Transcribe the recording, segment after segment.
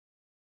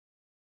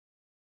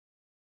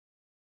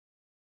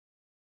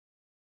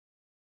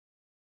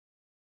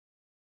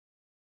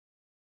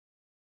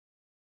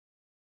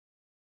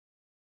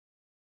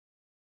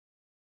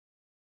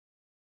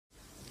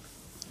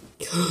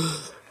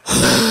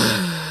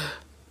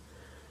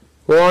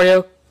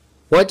Wario,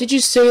 what did you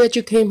say that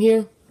you came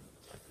here?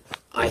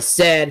 I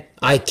said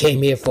I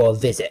came here for a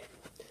visit.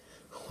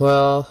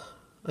 Well,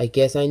 I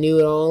guess I knew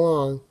it all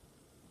along.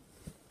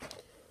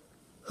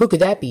 Who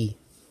could that be?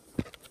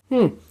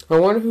 I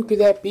wonder who could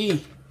that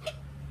be?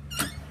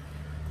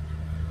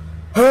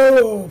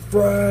 Hello,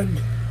 friend.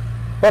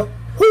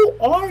 Who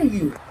are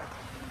you?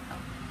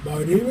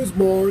 My name is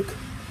Mark.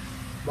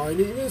 My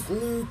name is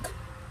Luke.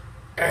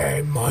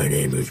 And my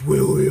name is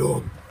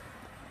William.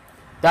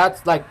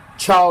 That's like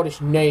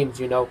childish names,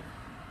 you know.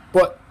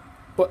 But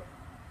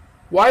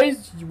why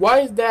is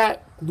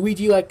that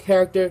Luigi-like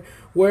character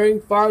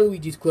wearing Fire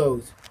Luigi's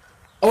clothes?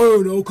 I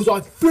don't know, because I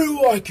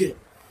feel like it.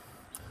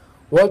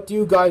 What do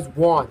you guys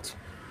want?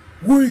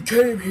 We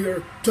came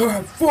here to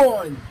have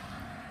fun.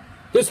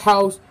 This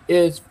house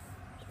is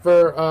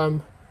for,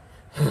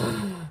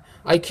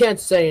 I can't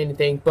say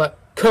anything, but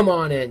come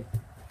on in.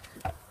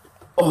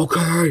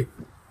 Okay.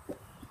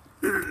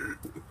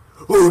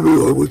 I'll be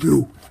on with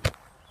you.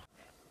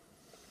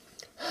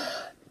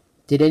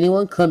 Did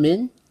anyone come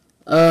in?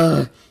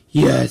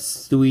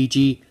 Yes,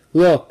 Luigi.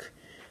 Look,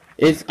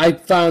 I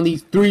found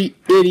these 3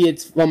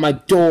 idiots on my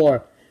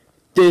door.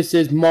 This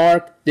is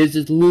Mark, this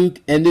is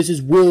Luke, and this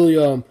is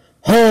William.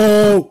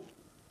 Ho!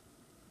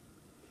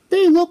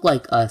 They look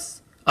like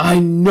us. I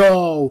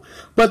know,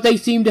 but they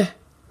came to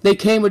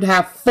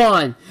have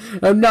fun.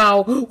 And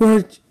now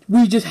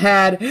we just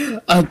had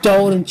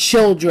adult and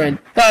children.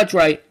 That's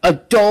right,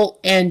 adult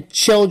and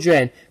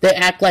children. They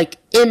act like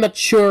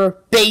immature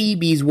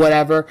babies,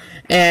 whatever.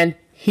 And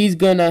he's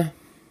gonna...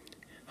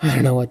 I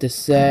don't know what to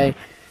say.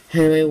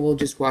 Anyway, we'll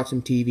just watch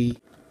some TV.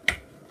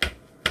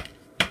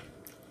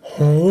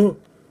 Huh?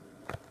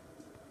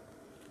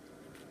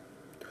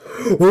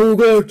 Oh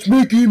God, it's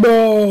Mickey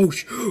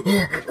Mouse!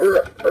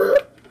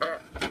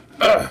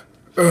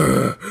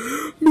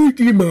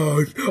 Mickey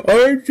Mouse,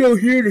 I'm so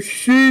here to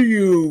see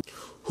you!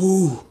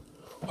 Ooh,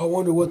 I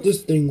wonder what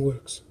this thing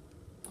works.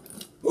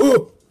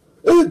 Oh,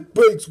 it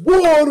breaks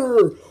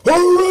water!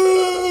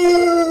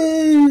 Hooray!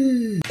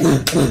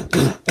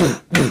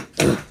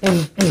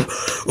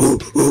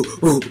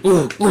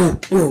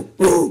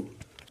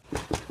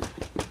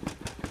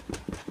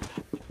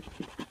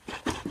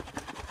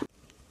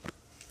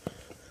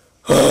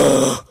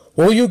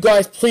 Will you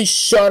guys please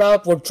shut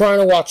up? We're trying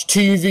to watch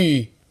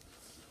TV.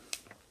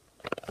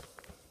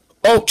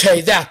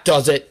 Okay, that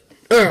does it.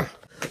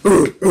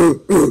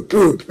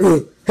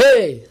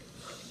 Hey!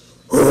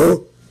 Huh?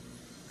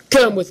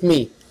 Come with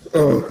me.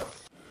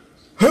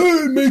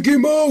 Hey, Mickey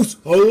Mouse!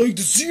 I like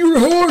to see your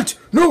heart!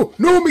 No,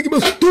 Mickey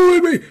Mouse,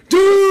 don't let me!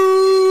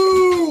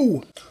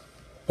 Do!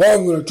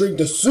 I'm gonna drink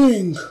the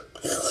sink.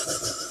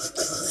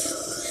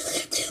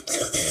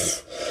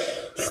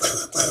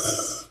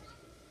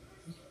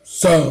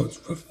 Sounds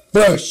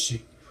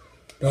refreshing.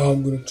 Now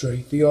I'm gonna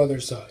drink the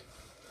other side.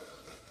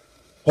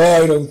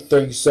 I don't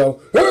think so.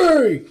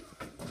 Hey!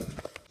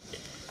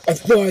 I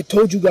thought I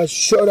told you guys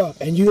shut up,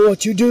 and you know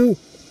what you do?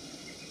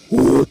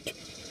 What?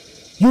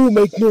 You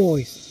make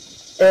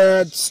noise.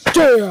 And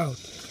stay out.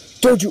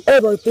 Don't you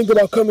ever think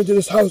about coming to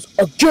this house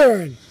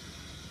again.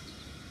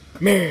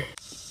 Man.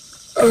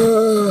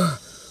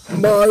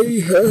 My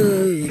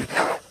head.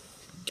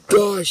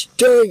 Gosh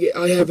dang it,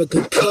 I have a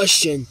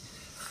concussion.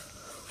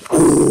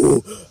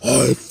 Oh,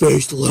 I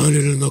face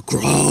landed in the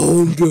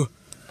ground.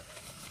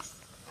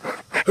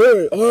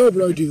 Hey, I have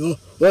an idea.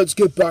 Let's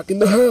get back in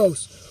the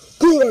house.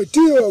 Good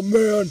idea,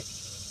 man.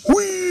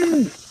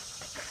 Whee!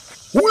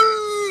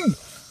 Whee!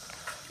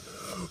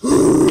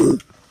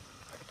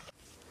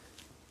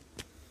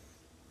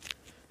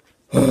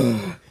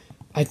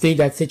 I think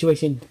that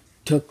situation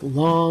took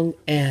long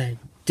and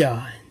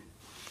done.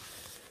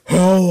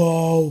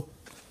 Hello.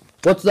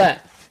 What's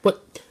that?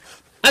 What?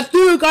 I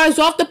threw you guys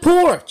off the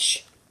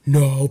porch.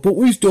 No, but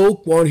we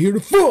still want to hear the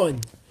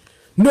fun.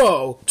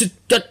 No, just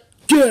get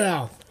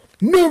out.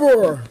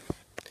 Never.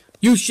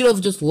 You should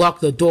have just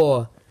locked the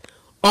door.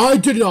 I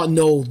did not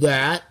know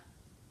that.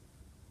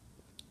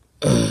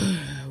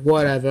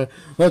 Whatever.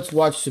 Let's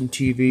watch some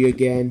TV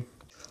again.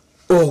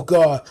 Oh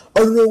God, I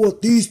don't know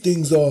what these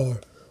things are,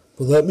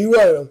 but let me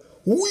write them.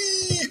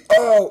 Wee!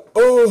 Ow!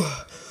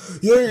 Oh!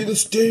 Yay, the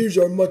stairs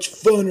are much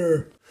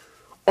funner.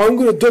 I'm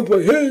gonna dunk my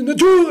head in the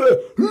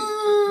toilet.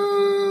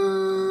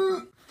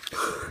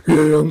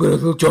 Yeah, I'm gonna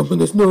go jump in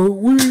the snow.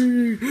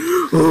 Wee!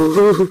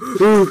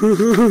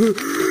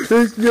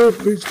 This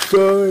stuff is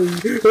fun.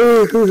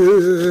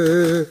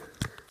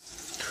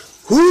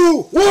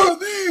 Who? What are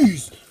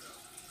these?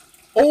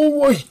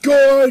 Oh my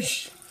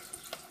gosh!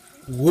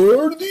 What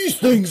are these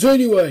things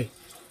anyway?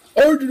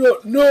 I do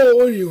not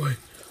know anyway.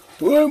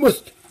 But I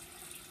must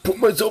put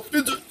myself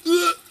into...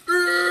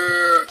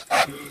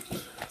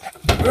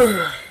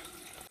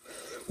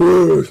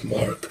 Where's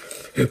Mark?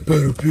 It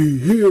better be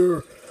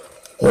here.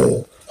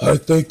 Oh, I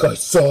think I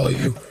saw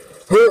you.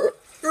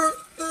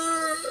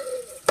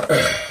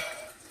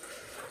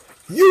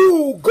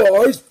 You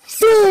guys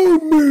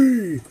found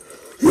me!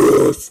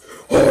 Yes,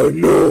 I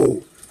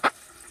know.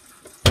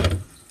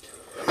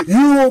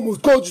 You almost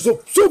got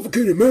yourself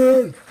suffocated,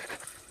 man.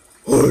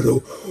 I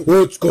know.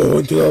 Let's go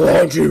into the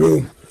laundry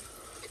room.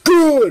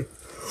 Good.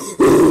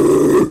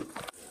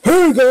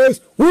 Hey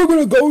guys, we're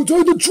gonna go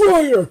inside the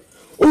dryer.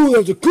 Oh,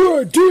 that's a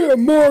good idea,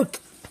 Mark.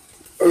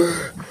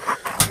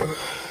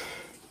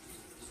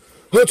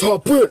 Let's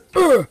hop in.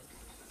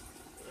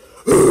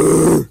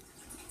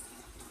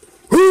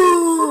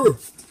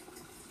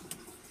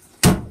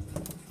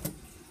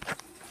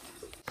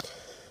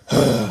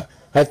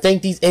 I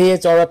think these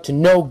idiots are up to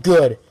no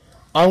good.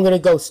 I'm gonna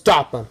go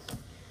stop them.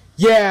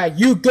 Yeah,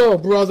 you go,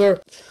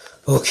 brother.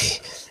 Okay,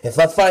 if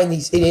I find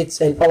these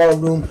idiots in our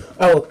room,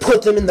 I will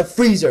put them in the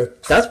freezer.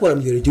 That's what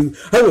I'm gonna do.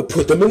 I will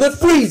put them in the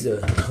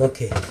freezer.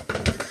 Okay.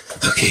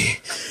 Okay.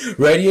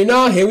 Ready or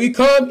not, here we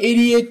come,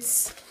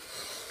 idiots.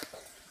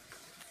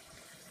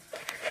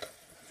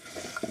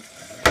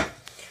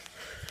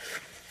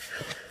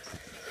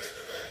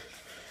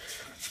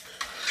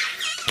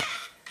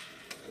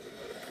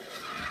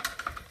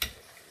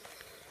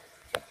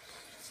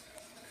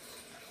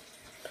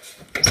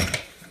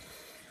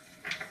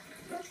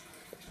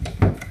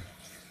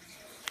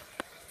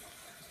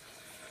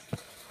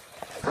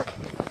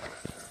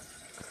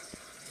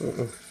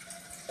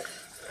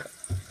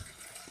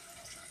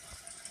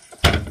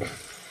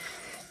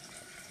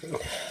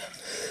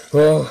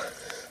 Well,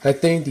 I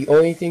think the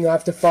only thing I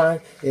have to find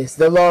is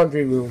the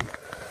laundry room.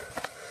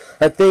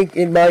 I think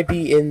it might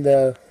be in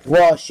the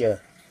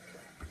washer.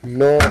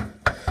 No,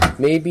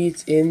 maybe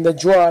it's in the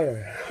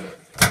dryer.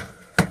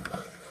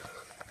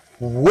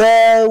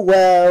 Well,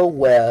 well,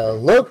 well,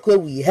 look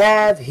what we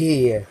have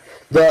here.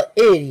 The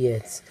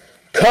idiots.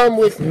 Come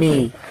with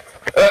me.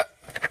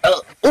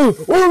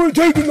 Where are we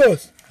taking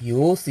us?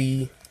 You'll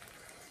see.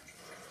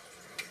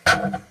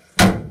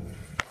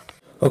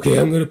 Okay,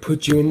 I'm gonna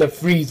put you in the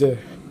freezer.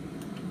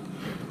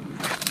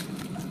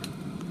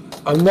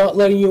 I'm not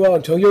letting you out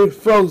until you're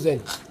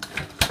frozen.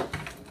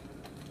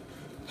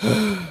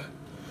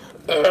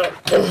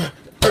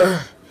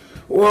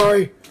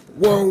 Why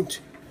won't?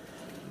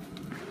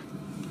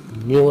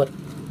 You know what?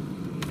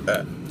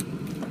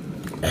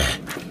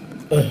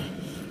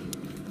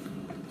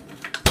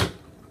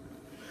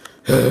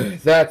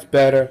 That's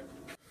better.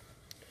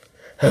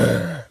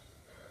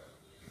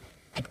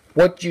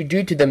 What'd you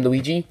do to them,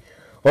 Luigi?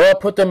 Well, I'll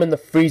put them in the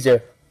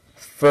freezer.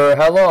 For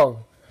how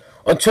long?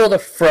 Until they're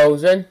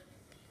frozen.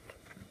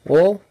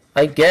 Well,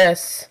 I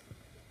guess.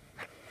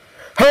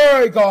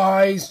 Hey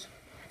guys!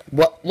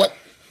 What?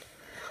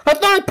 I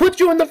thought I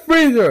put you in the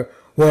freezer!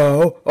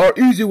 Well, our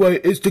easy way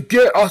is to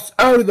get us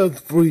out of the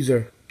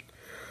freezer.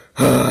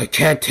 I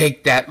can't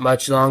take that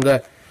much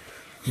longer.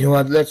 You know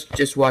what? Let's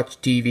just watch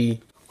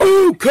TV.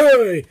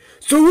 Okay,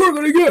 so we're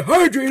gonna get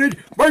hydrated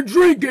by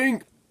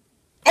drinking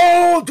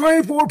all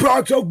 24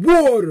 packs of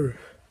water.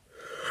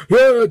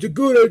 Yeah, it's a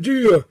good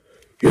idea.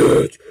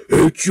 Yes,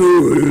 it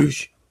sure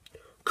is.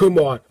 Come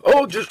on,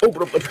 I'll just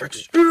open up the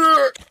package.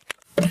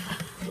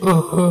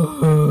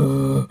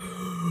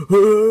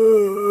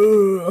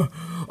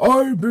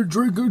 I've been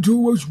drinking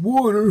too much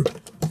water.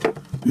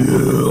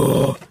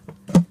 Yeah.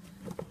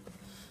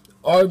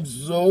 I'm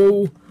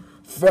so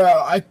fat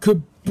I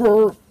could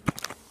burp.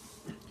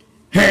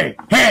 Hey!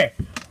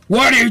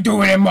 What are you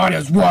doing in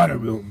Mario's water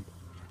room?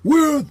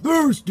 We're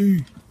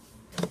thirsty.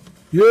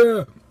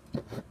 Yeah.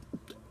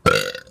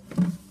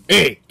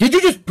 Hey, did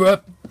you just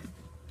burp?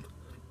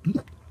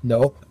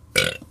 No.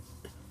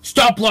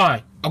 Stop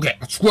lying. Okay,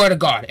 I swear to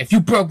God, if you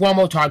burp one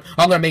more time,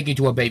 I'm gonna make you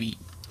into a baby.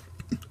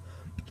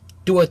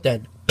 Do it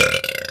then.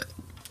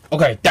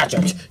 Okay, that's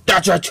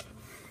it.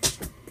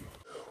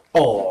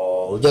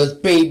 Oh, does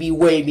baby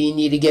Wavy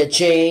need to get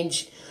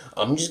changed?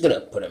 I'm just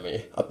gonna put him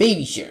in a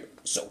baby shirt.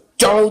 So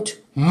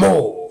don't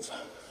move.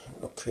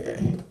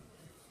 Okay.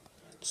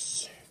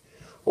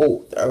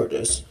 Oh, there it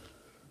is.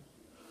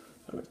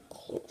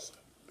 Close.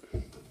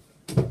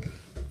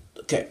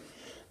 Okay.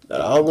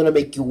 Now I'm gonna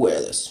make you wear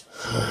this.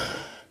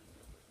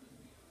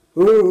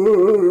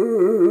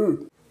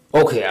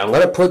 Okay, I'm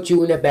gonna put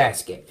you in a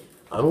basket.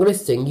 I'm gonna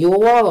sing you a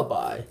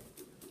lullaby.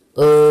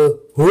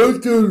 What's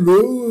the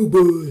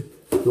lullaby?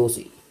 You'll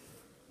see.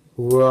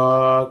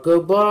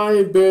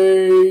 Rock-a-bye,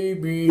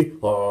 baby,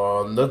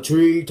 on the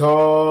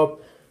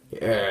treetop.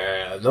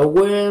 And the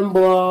wind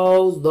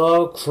blows,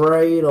 the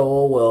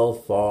cradle will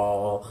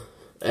fall.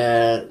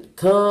 And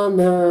come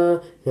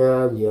on,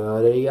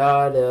 yada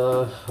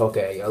yada.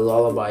 Okay, your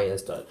lullaby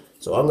is done.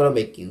 So I'm gonna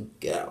make you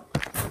get out.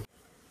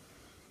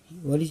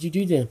 What did you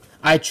do to them?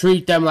 I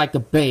treat them like a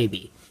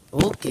baby.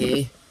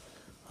 Okay.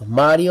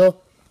 Mario,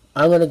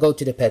 I'm gonna go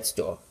to the pet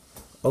store.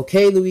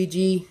 Okay,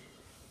 Luigi?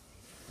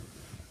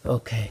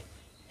 Okay.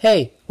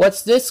 Hey,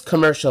 what's this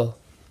commercial?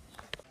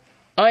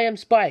 I am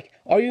Spike.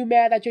 Are you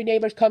mad that your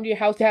neighbors come to your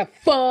house to have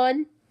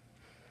fun?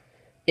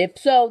 If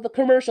so, the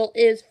commercial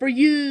is for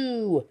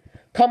you.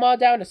 Come on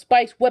down to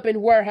Spike's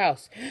Weapon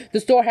Warehouse. The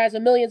store has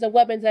millions of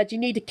weapons that you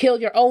need to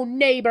kill your own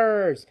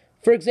neighbors.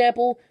 For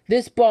example,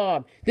 this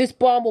bomb. This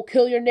bomb will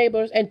kill your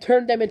neighbors and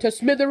turn them into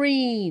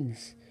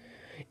smithereens.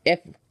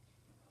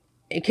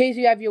 In case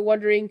you're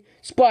wondering,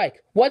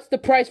 Spike, what's the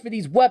price for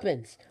these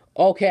weapons?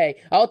 Okay,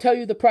 I'll tell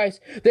you the price.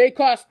 They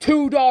cost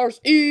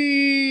 $2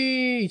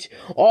 each.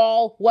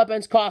 All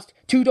weapons cost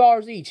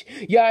 $2 each.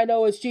 Yeah, I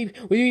know it's cheap.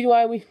 The reason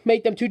why we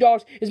make them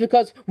 $2 is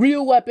because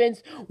real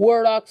weapons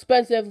were more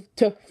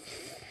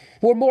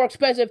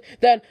expensive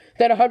than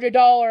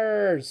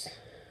 $100.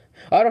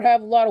 I don't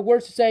have a lot of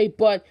words to say,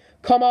 but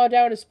come on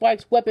down to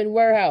Spike's Weapon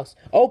Warehouse.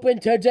 Open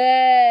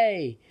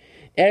today.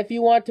 And if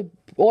you want to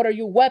order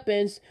your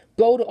weapons,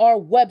 go to our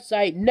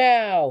website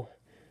now.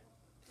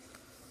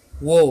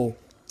 Whoa,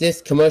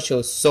 this commercial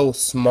is so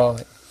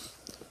smart.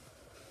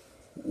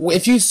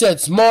 If you said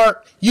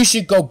smart, you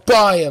should go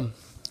buy them.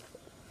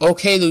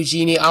 Okay,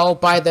 Luigini, I'll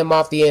buy them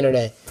off the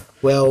internet.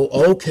 Well,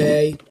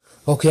 okay.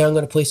 Okay, I'm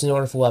going to place an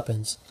order for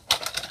weapons.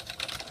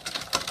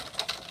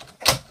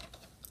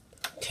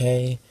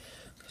 Okay,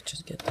 let's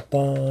just get the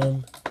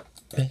bomb,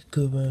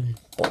 Vancouver,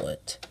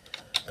 bullet.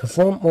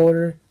 Confirm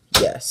order,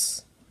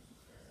 yes.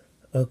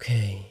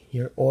 Okay,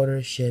 your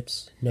order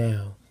ships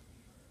now.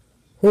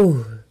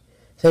 Whew,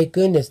 thank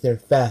goodness they're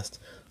fast,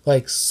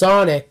 like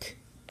Sonic.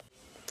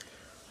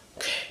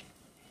 Okay.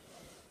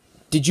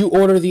 Did you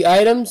order the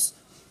items?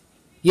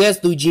 Yes,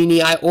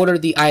 Luigini, I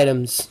ordered the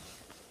items.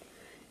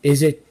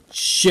 Is it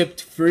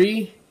shipped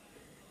free?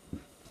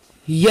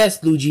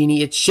 Yes,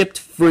 Luigini, it's shipped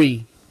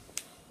free.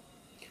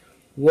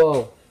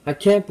 Whoa, I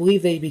can't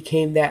believe they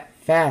became that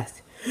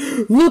fast.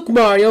 Look,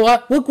 Mario,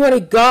 look what I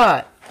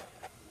got.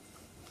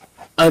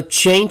 A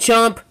chain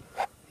chomp?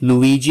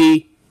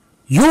 Luigi,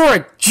 you're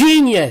a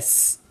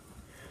genius!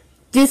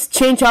 This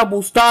chain chomp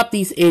will stop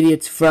these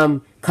idiots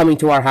from coming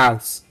to our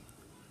house.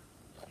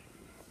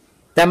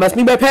 That must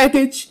be my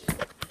package.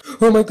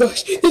 Oh my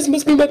gosh, this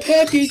must be my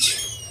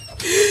package.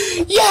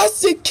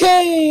 Yes, it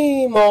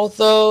came!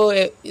 Although,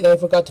 I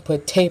forgot to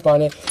put tape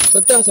on it.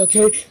 But that's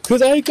okay,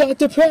 because I got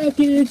the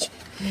package.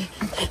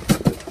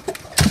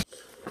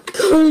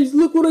 Guys,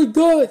 look what I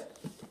got.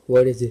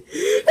 What is it?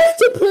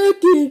 It's a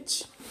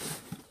package.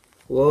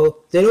 Well,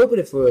 then open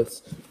it for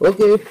us.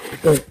 Okay.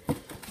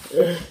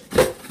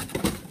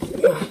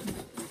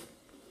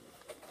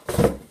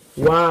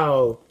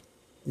 Wow.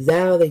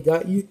 Now they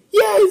got you.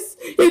 Yes!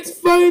 It's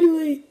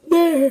finally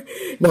there.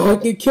 Now I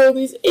can kill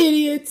these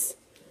idiots.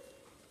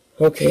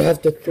 Okay, I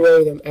have to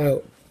throw them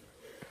out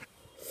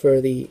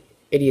for the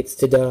idiots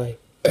to die.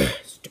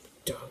 Stupid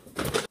dog.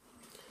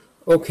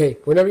 Okay,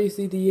 whenever you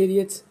see the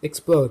idiots,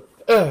 explode.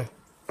 Okay.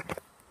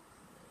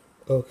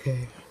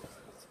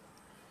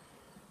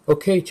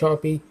 Okay,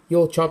 Chompy,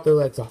 you'll chomp their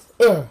legs off.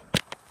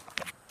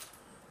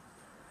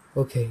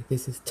 Okay,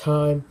 this is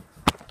time.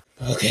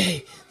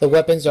 Okay, the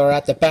weapons are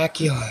at the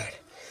backyard.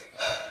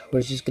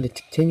 We're just gonna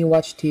continue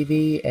watch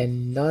TV,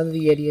 and none of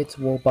the idiots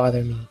will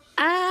bother me.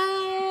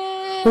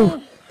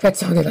 Ooh, that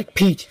sounded like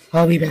Peach.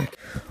 I'll be back.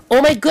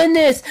 Oh my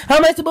goodness! How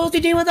am I supposed to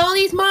deal with all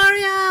these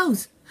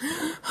Marios?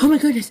 Oh my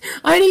goodness!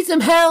 I need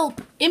some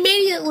help!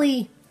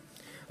 Immediately!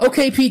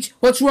 Okay, Peach,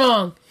 what's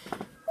wrong?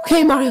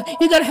 Okay, Mario,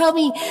 you gotta help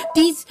me.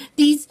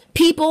 These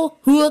people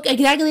who look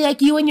exactly like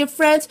you and your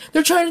friends,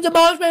 they're trying to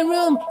demolish my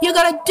room. You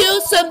gotta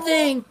do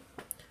something!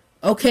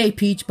 Okay,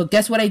 Peach, but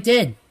guess what I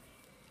did?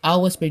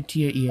 I'll whisper into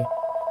your ear.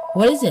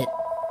 What is it?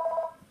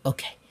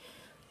 Okay,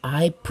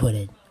 I put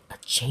in a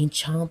chain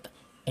chomp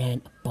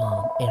and a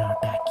bomb in our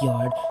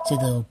backyard so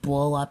they'll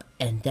blow up,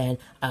 and then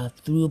I'll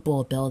throw a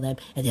bullet bill at them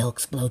and they'll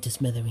explode to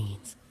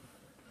smithereens.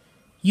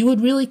 You would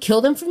really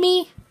kill them for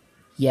me?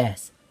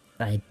 Yes,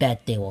 I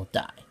bet they will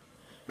die.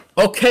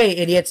 Okay,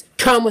 idiots,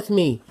 come with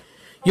me.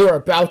 You're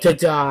about to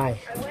die.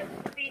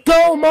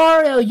 Go,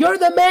 Mario, you're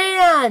the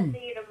man!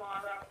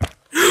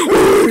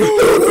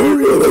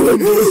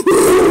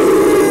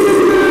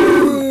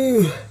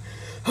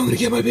 I'm gonna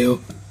get my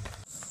bill.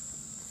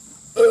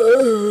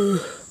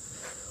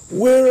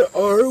 Where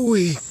are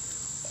we?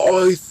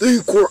 I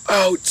think we're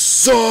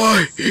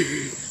outside.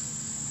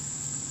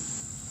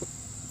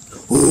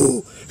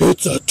 Oh,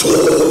 it's a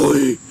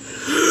toy.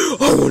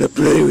 I want to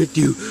play with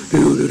you.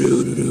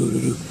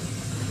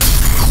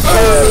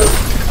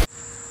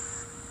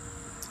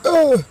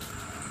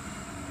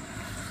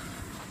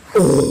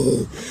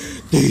 Oh,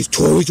 these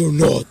toys are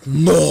not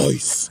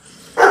nice.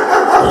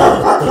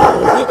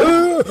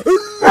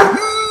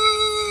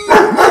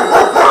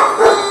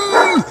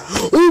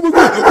 Oh my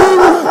God.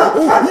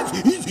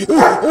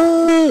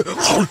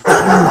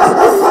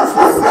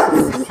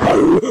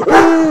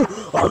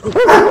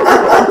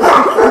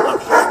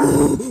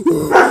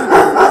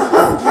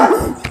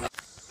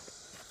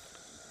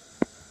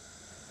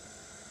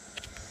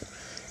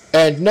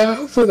 And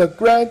now for the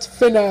grand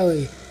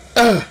finale.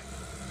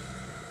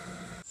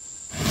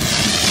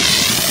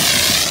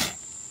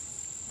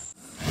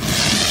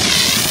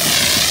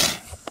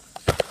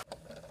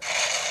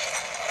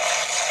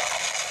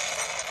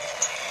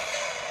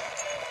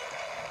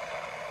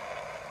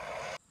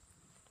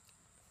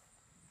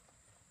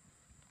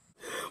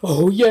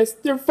 Oh yes,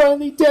 they're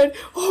finally dead.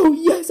 Oh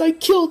yes, I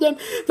killed them.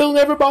 They'll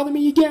never bother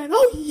me again.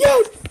 Oh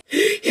yes.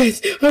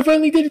 Yes, I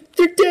finally did it.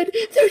 They're dead.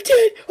 They're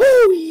dead.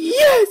 Oh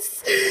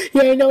yes.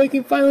 Yeah, now we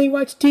can finally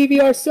watch TV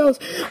ourselves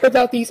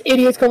without these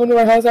idiots coming to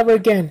our house ever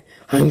again.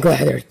 I'm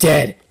glad they're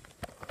dead.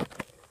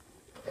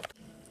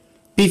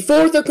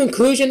 Before the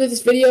conclusion of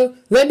this video,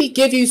 let me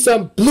give you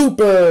some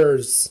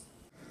bloopers.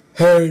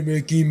 Hey,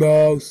 Mickey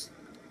Mouse.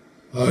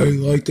 I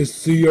like to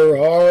see your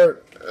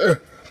heart.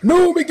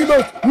 No, Mickey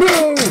Mouse,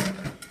 no!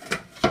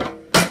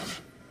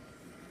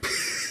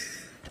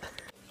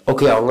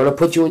 Okay, I'm gonna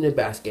put you in the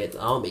basket.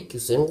 I'll make you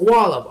sing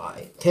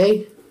lullaby,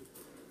 okay?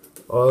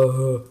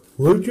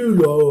 What's your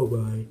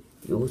lullaby?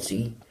 You'll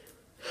see.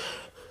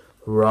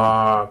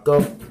 Rock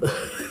up.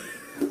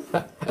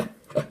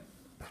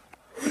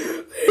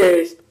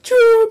 It's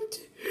trapped.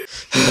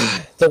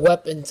 The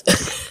weapons.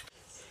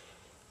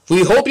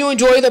 We hope you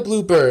enjoy the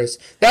bloopers.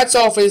 That's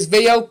all for this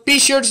video. Be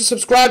sure to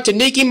subscribe to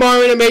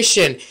MOAR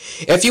Animation.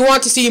 If you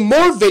want to see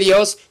more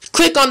videos,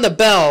 click on the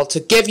bell to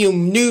give you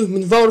new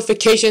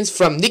notifications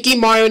from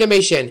MOAR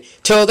Animation.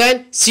 Till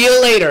then, see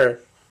you later.